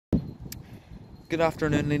Good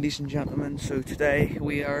afternoon, ladies and gentlemen. So today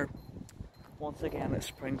we are once again at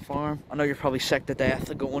Spring Farm. I know you're probably sick to death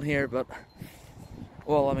of going here, but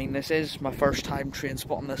well, I mean, this is my first time train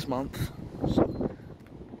spotting this month. So,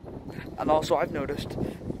 and also I've noticed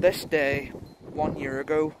this day 1 year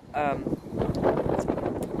ago,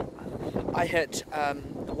 I hit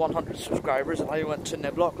the 100 subscribers and I went to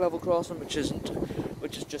Niblock level crossing, which is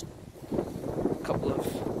just a couple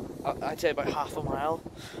of, I'd say about half a mile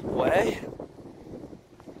away.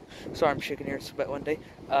 Sorry, I'm shaking here, it's a bit windy.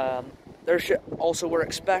 Also we're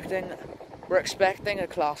expecting a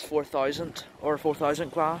class 4000 or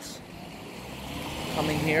 4000 class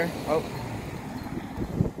coming here. Oh.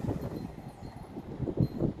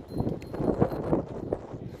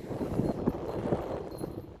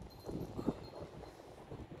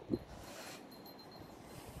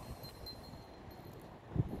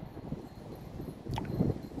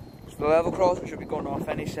 So the level crossing should be going off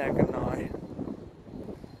any second now.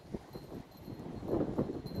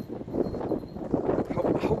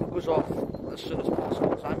 I hope it goes off as soon as possible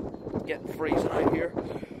because I'm getting freezing out here.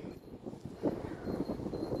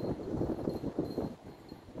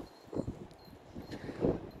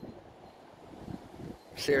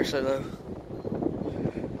 Seriously though.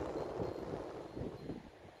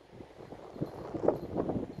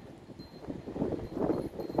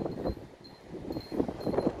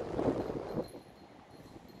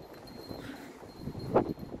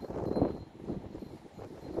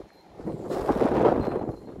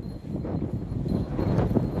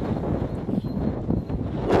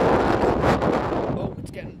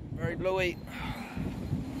 Blowy.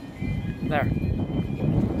 There.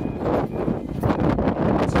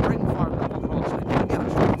 Spring Farm level crossing. I didn't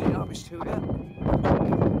actually do that much to it.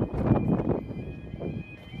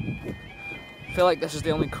 I feel like this is the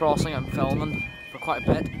only crossing I'm filming for quite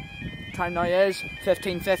a bit. Time now is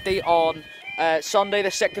 15:50 on Sunday the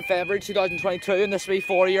 6th of February 2022, and this will be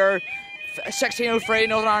for your 1603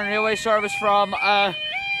 Northern Ireland Railway service from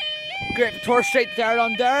Great Victoria Street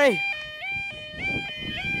to Derry.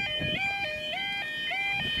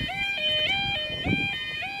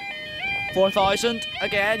 4000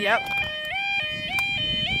 again, yep.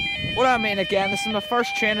 What do I mean again? This is my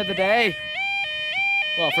first train of the day.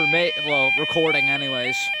 Well, for me, well, recording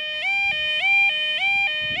anyways.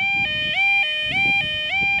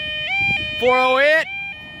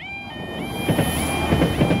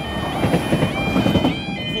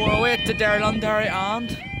 .408 to Derry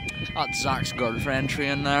and that's Zach's girlfriend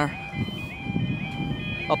train there.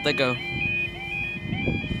 Up they go.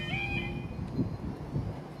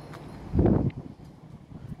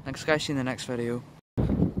 Thanks guys, see you in the next video.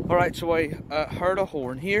 Alright, so I heard a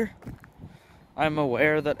horn here. I'm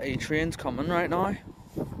aware that a train's coming right now.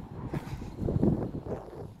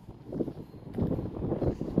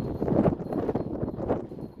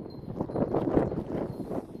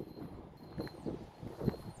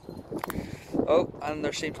 Oh, and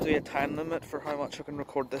there seems to be a time limit for how much I can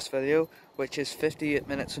record this video, which is 58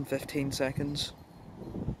 minutes and 15 seconds.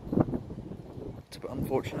 It's a bit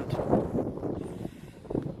unfortunate.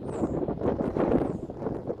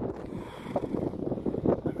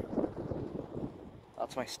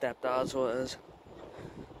 That's my stepdad, so it is.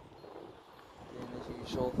 Doing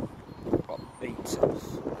his usual upbeat self.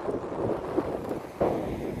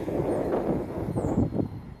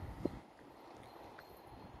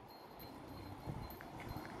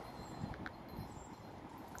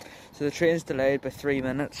 So the train's delayed by 3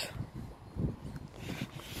 minutes.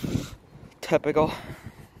 Typical.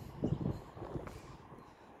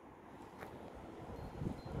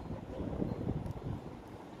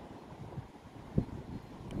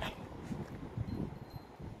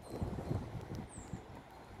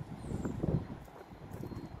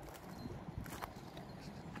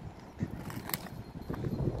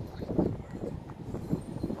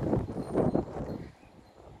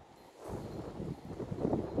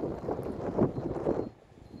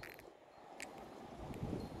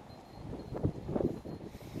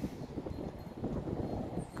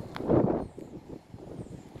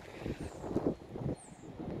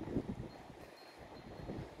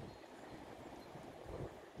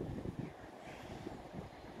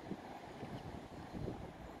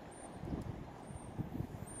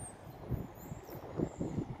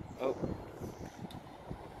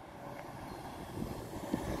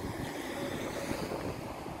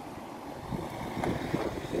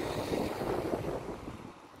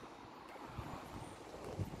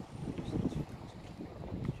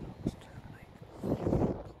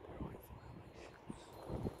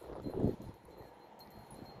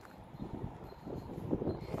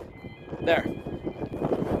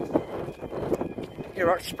 Here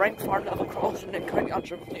we're at Spring Farm level crossing in County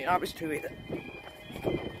Antrim. That was too easy.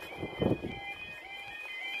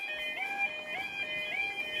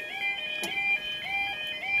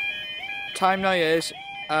 Time now is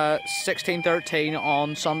 16:13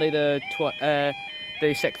 on Sunday the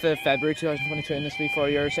 6th of February 2022, and this will be for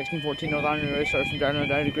your 1614 Northern Ireland Road service from Darren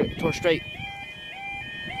down to Great Victoria Street.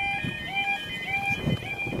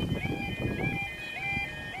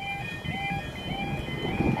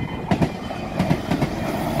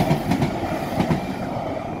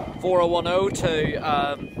 (4010)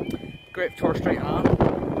 to Great Victoria Street and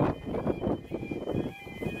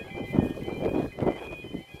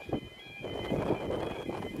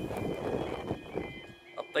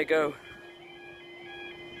up they go.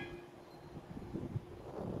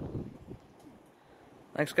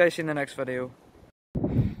 Thanks guys, see you in the next video.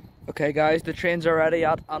 Okay guys, the train's already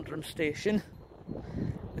at Antrim station.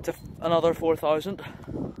 It's another 4,000.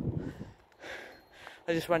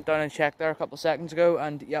 I just went down and checked there a couple of seconds ago,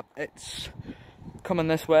 and yep, it's coming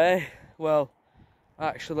this way. Well,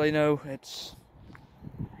 actually no, it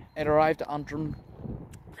arrived at Antrim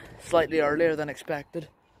slightly earlier than expected.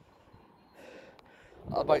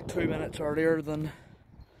 About 2 minutes earlier than,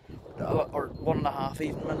 or 1.5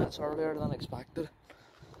 even minutes earlier than expected.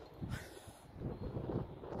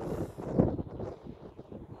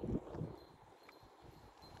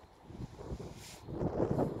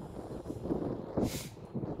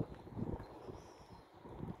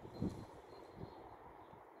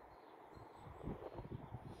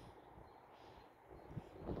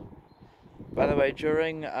 By the way,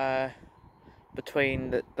 during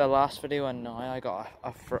between the last video and now, I got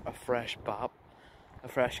a fresh bap, a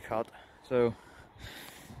fresh cut. So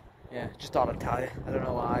yeah, just thought I'd tell you. I don't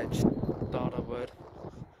know why, I just thought I would,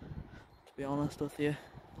 to be honest with you.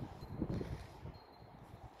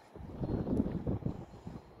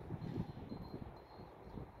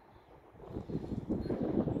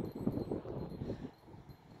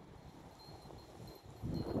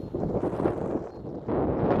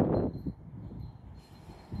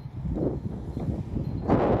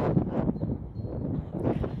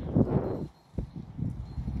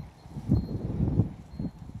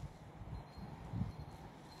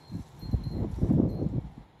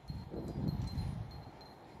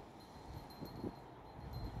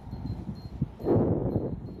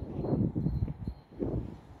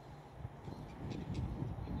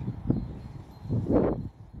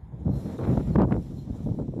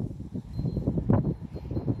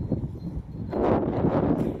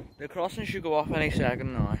 The crossing should go off any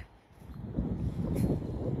second now.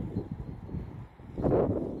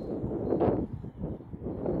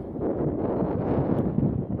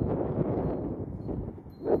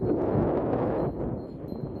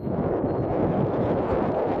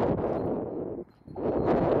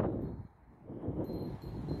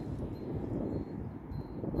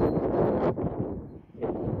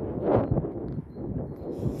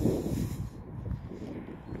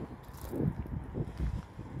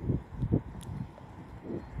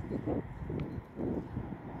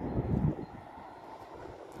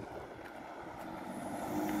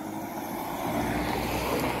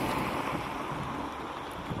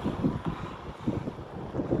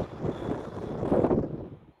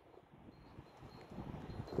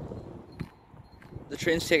 The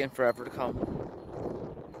train's taking forever to come.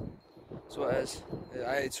 So it is.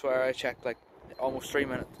 I swear I checked like almost 3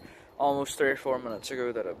 or 4 minutes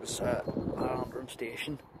ago that it was at Antrim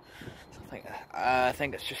station. So I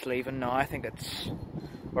think it's just leaving now. I think it's,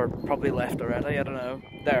 or probably left already. I don't know.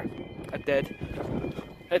 There, it did.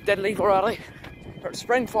 It did leave already. We're at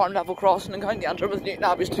Spring Farm level crossing in County Antrim with Newton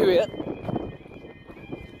Abbey's 2-8.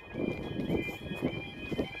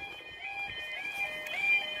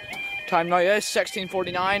 Time now is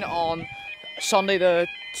 16:49 on Sunday the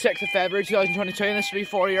 6th of February 2022, and this will be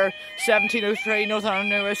for your 1703 Northern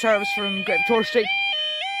Ireland Railway service from Great Victoria Street,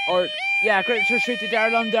 or yeah, Great Victoria Street to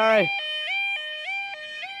Derry.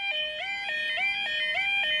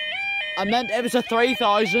 I meant it was a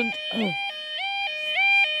 3,000,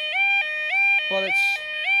 but it's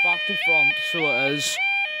back to front, so it is.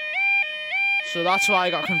 So that's why I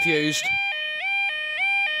got confused.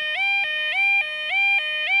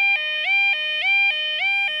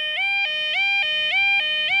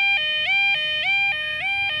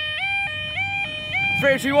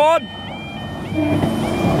 Three, two, one.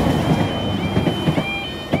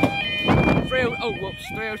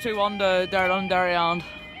 3021 to Derry and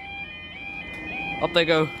up they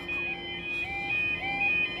go.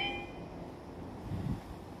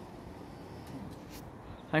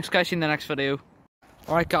 Thanks guys, see you in the next video.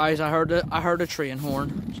 Alright guys, I heard a train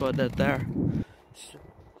horn, so I did there.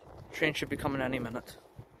 Train should be coming any minute.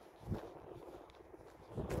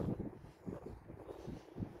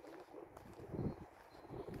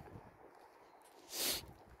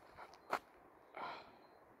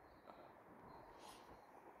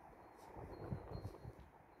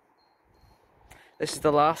 This is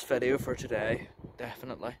the last video for today,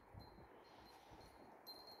 definitely.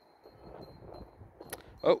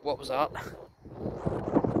 Oh, what was that?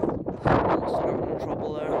 Almost got in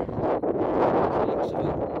trouble there. Looks of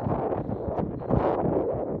it.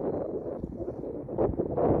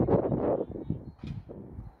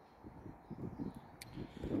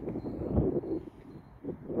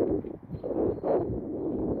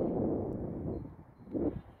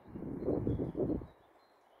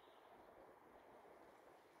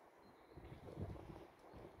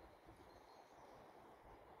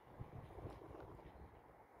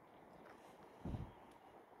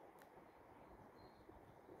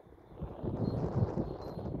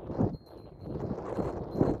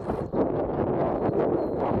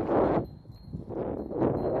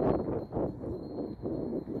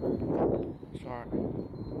 Sorry.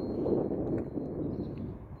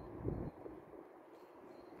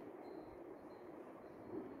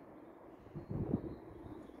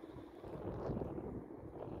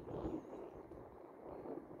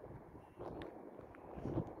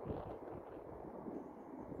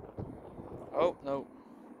 Oh, no.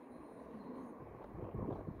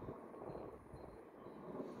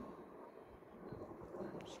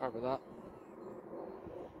 Sorry about that.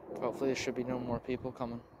 Hopefully there should be no more people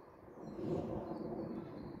coming.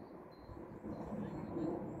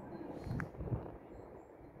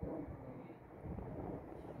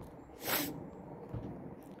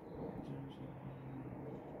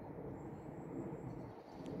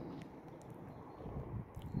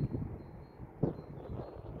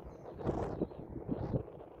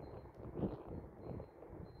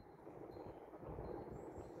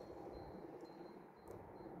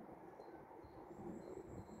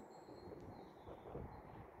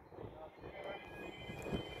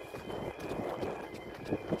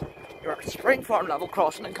 You're at Spring Farm level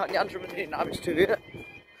crossing in Antrim and Newton Abbotts to it.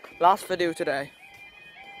 Last video today.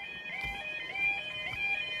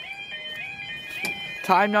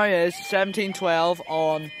 Time now is 17:12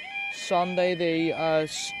 on Sunday, the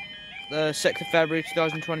 6th of February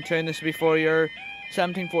 2022, and this will be for your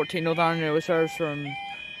 1714 Northern Ireland Railway service from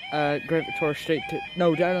Great Victoria Street to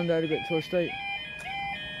down there to Great Victoria Street.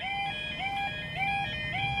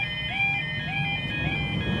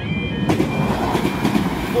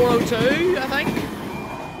 402, I think.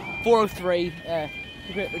 403, to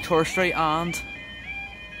Great Victoria Street, and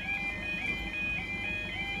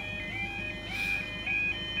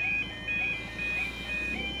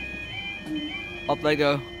up they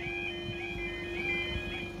go.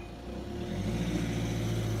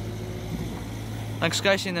 Thanks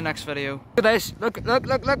guys, see you in the next video. Look at this, look.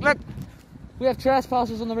 We have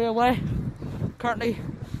trespassers on the railway. Currently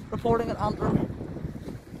reporting at Antrim.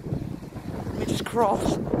 Let me just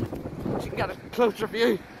cross so you can get a closer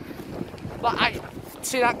view. But I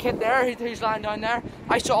see that kid there who's lying down there.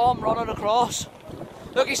 I saw him running across.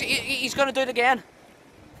 Look, he's going to do it again.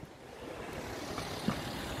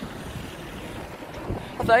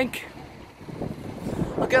 I think.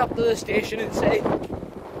 I'll get up to the station and say.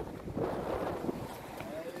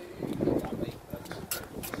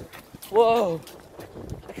 Whoa!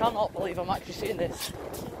 I cannot believe I'm actually seeing this.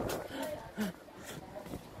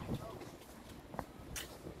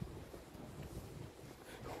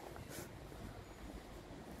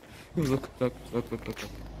 Look.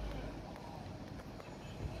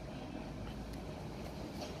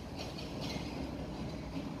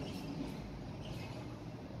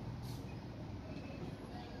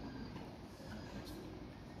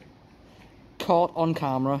 Caught on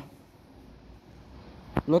camera.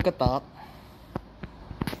 Look at that.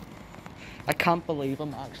 I can't believe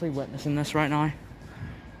I'm actually witnessing this right now.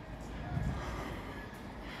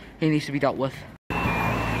 He needs to be dealt with.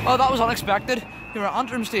 Oh, that was unexpected. You're at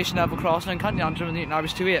Antrim Station level crossing in County Antrim and Newton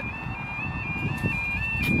Abbotts 28.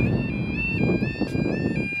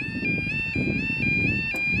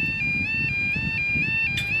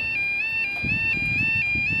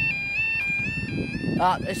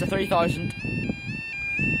 That is the 3000.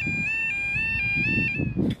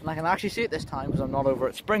 And I can actually see it this time because I'm not over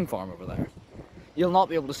at Spring Farm over there. You'll not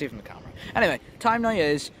be able to see it from the camera. Anyway, time now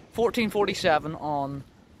is 14:47 on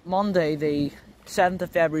Monday the 7th of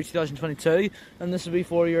February 2022, and this will be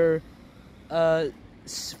for your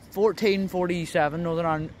 14:47 Northern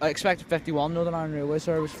Ireland, expected 51 Northern Ireland Railway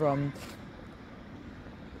service from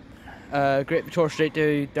Great Victoria Street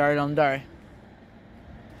to Derry Londonderry.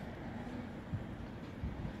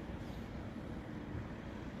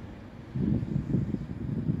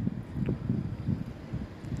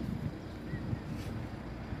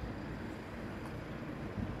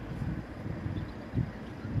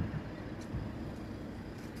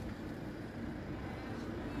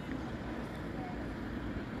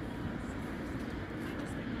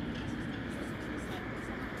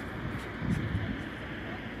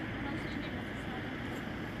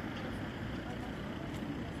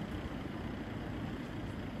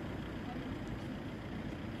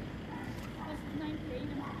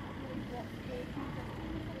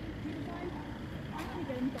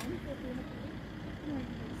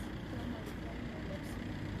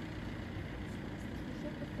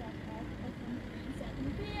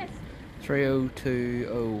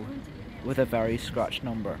 .3020 with a very scratched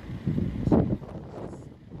number.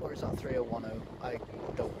 Or is that 3010? I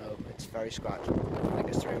don't know. It's very scratched. I think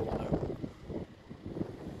it's 3010.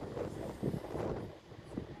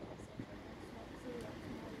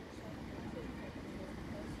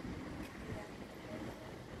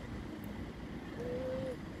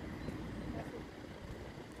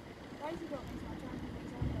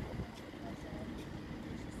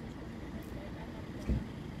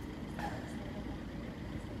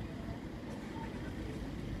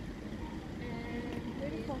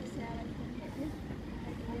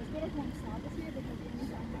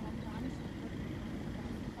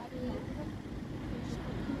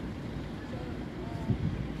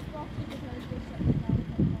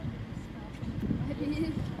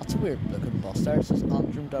 That's a weird looking bus there. It says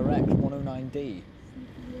Antrim Direct 109D.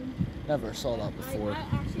 Never saw that before.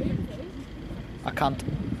 I can't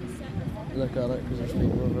look at it because there's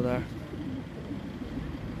people over there.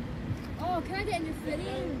 Oh, can I get in your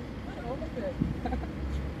footing? Can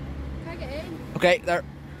I get in? Okay, there.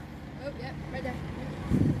 Oh, yeah, right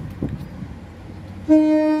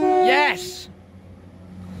there. Yes!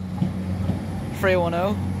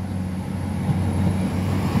 310.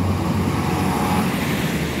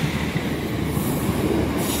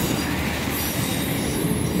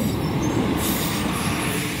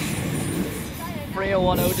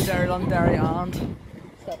 To Derry Londonderry and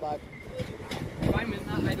step back. If I'm in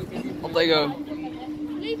that, I don't get you. Up they go.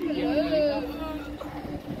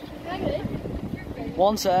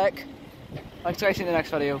 One sec. Thanks guys, see you in the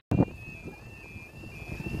next video.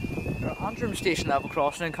 Antrim station level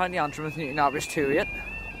crossing in County Antrim with Newton average 2.8.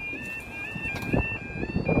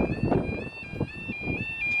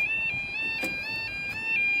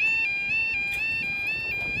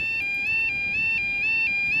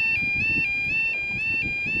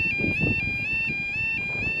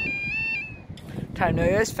 Time now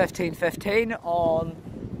is 15:15 on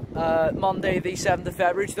Monday the 7th of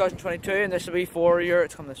February 2022, and this will be for your,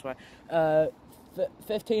 it's come this way,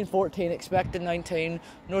 15:14 expected 19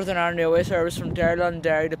 Northern Ireland Railway service from Derry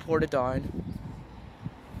Londonderry to Portadown.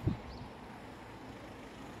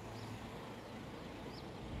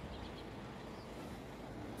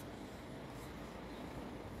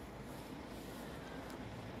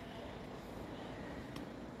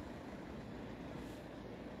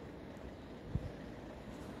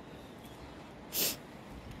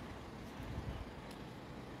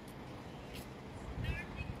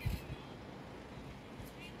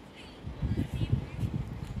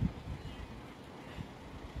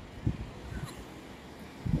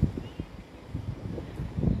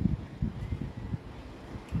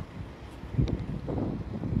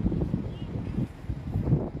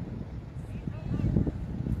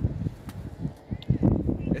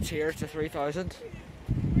 It's here to 3,000.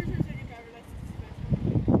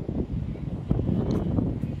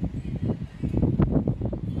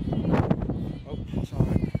 Oh,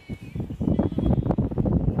 sorry.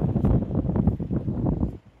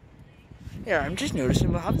 Yeah, I'm just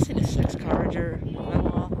noticing we haven't seen a 6 carriager in a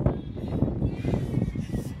while.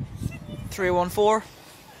 314.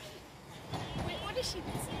 Wait, what is she saying?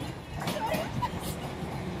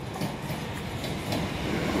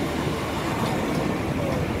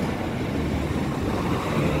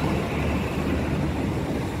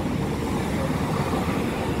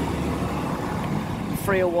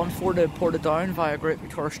 3014 to Portadown via Great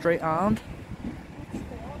Victoria Street and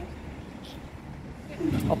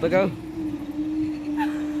up they go. You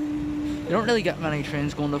don't really get many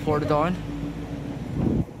trains going to Portadown.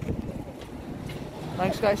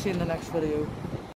 Thanks guys, see you in the next video.